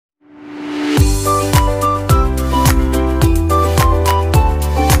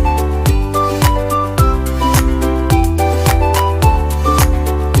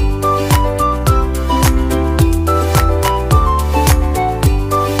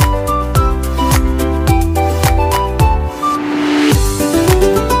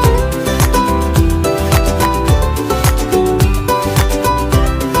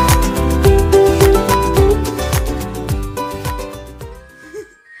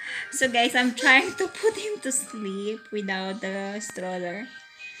So guys, I'm trying to put him to sleep without the stroller.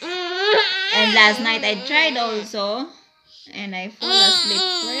 And last night I tried also. And I fall asleep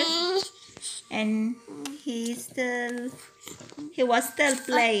first. And he was still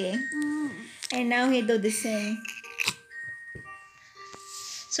playing. And now he do the same.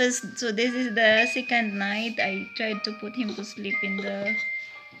 So this is the second night I tried to put him to sleep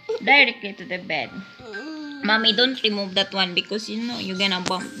directly to the bed. Mommy, don't remove that one because you know you're gonna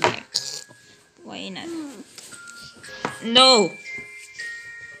bump there. Why not? No!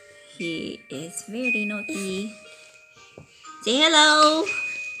 He is very naughty. Say hello!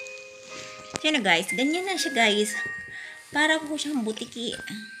 Sino guys? Ganyan na siya guys. Para po siyang butiki.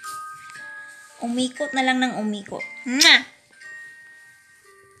 Umikot na lang ng umikot. Mwah!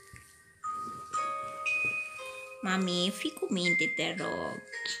 Mami, fico minti terog.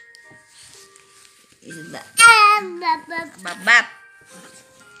 Is that? Babap!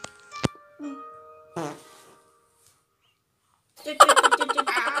 Say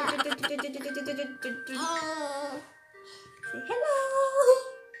hello!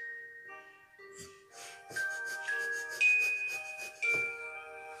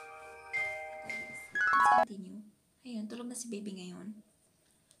 Let's continue. Ayun, tulog na si baby ngayon.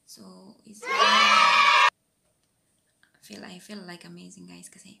 So, I feel like amazing guys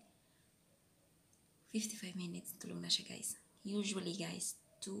kasi 55 minutes tulog na siya guys. Usually guys,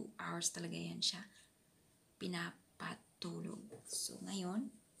 2 hours talaga yan siya pinapatulog. So,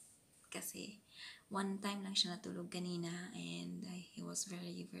 ngayon, kasi one time lang siya natulog kanina and he was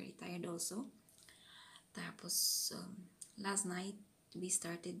very, very tired also. Tapos, last night, we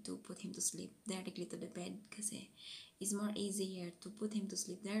started to put him to sleep directly to the bed kasi it's more easier to put him to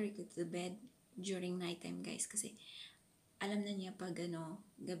sleep directly to the bed during nighttime guys kasi alam na niya pag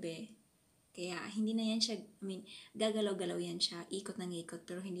gabi. Kaya hindi na yan siya, gagalaw-galaw yan siya, ikot ng ikot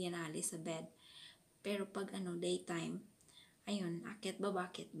pero hindi yan aalis sa bed. Pero pag daytime, ayun, akit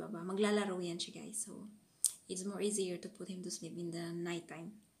baba, maglalaro yan siya guys. So, it's more easier to put him to sleep in the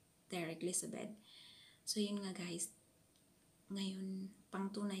nighttime directly sa bed. So, yun nga guys. Ngayon,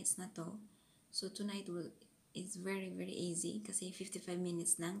 pang 2 nights na to. So, tonight is very, very easy kasi 55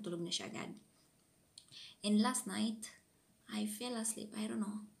 minutes lang, tulog na siya agad. And last night, I fell asleep, I don't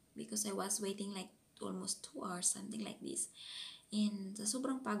know, because I was waiting like almost 2 hours, something like this. And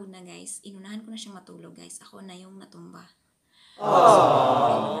sobrang pagod na guys, inunahan ko na siyang matulog guys. Ako na yung natumba.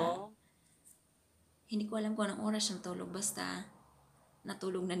 So, hindi ko alam kung anong oras siyang tulog, basta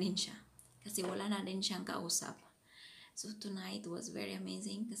natulog na din siya. Kasi wala na din siyang kausap. So tonight was very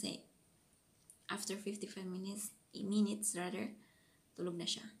amazing kasi after 55 minutes, tulog na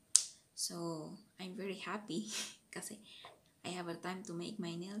siya. So, I'm very happy kasi I have a time to make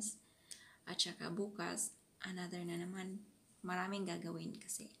my nails. At saka bukas, another na naman, maraming gagawin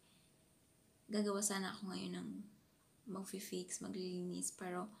kasi gagawa sana ako ngayon ng mag-fix, maglilinis,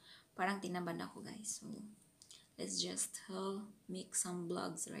 pero parang tinabad ako guys. So, let's just make some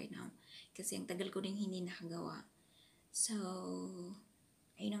vlogs right now kasi ang tagal ko rin hindi nakagawa. So,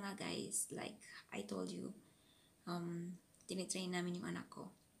 ayun na nga guys, like I told you, tinitrain namin yung anak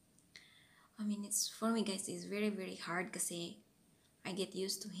ko. It's for me guys, it's very, very hard kasi I get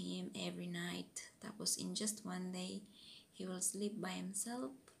used to him every night. Tapos in just one day, he will sleep by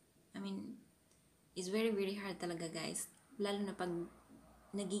himself. It's very, very hard talaga guys. Lalo na pag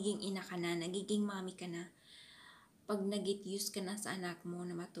nagiging ina ka na, nagiging mami ka na. Pag nag-get used ka na sa anak mo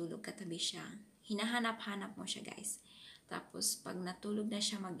na matulog katabi siya, hinahanap-hanap mo siya guys. Tapos pag natulog na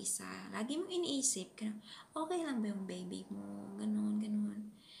siya mag-isa, lagi mong iniisip, okay lang ba yung baby mo? Ganun.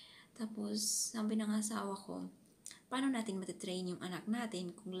 Tapos sabi ng asawa ko, paano natin matitrain yung anak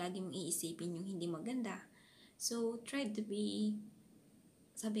natin kung lagi mong iisipin yung hindi maganda? So, sabi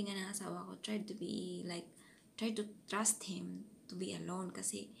nga ng asawa ko, try to trust him to be alone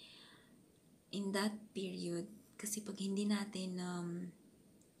kasi in that period, kasi pag hindi natin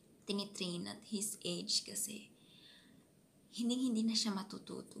tinitrain at his age kasi hindi na siya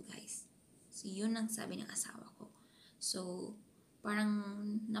matututo guys. So, yun ang sabi ng asawa ko. So, parang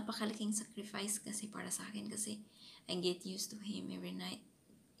napakalaking sacrifice kasi para sa akin kasi I get used to him every night.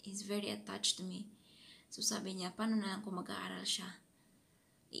 He's very attached to me. So, sabi niya, paano na lang kung mag-aaral siya?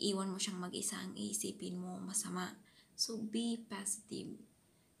 Iiwan mo siyang mag-isa, ang iisipin mo masama. So, be positive.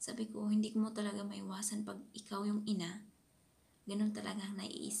 Sabi ko, hindi mo talaga maiwasan pag ikaw yung ina. Ganun talaga ang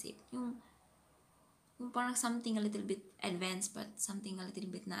naiisip. Yung parang something a little bit advanced but something a little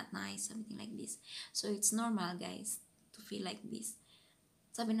bit not nice, something like this. So, it's normal guys to feel like this.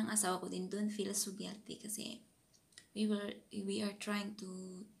 Sabi ng asawa ko din, don't feel so guilty kasi we are trying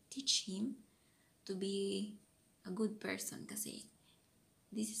to teach him to be a good person kasi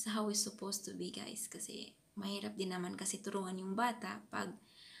this is how it's supposed to be, guys. Kasi mahirap din naman kasi turuan yung bata pag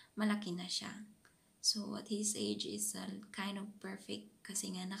malaki na siya. So at his age is kind of perfect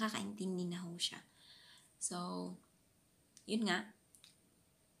kasi nga nakakaintindi na ho siya. So yun nga,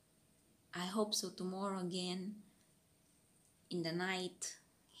 I hope so tomorrow again in the night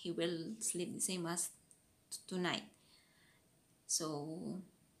he will sleep the same as tonight. So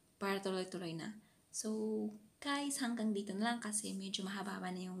para tuloy-tuloy na. So guys, hanggang dito na lang kasi medyo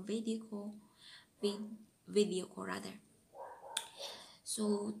mahaba-haba na yung video ko rather.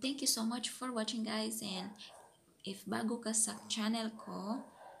 So thank you so much for watching, guys, and if bago ka sa channel ko,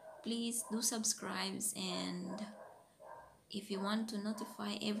 please do subscribe, and if you want to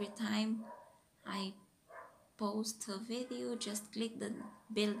notify every time I post a video, just click the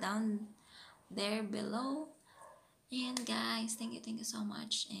bell down there below. And guys, thank you so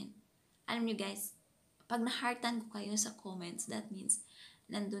much. And alam nyo guys, pag na-heartan ko kayo sa comments, that means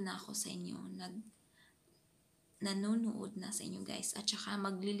nandun na ako sa inyo, nanonood na sa inyo guys, at saka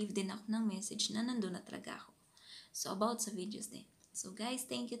magli-leave din ako ng message na nandun na talaga ako. So about sa videos din. So guys,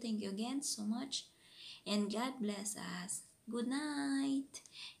 thank you again so much, and God bless us. Good night.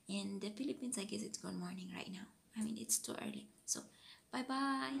 In the Philippines, I guess it's good morning right now. I mean, it's too early. So bye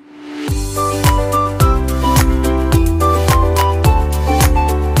bye.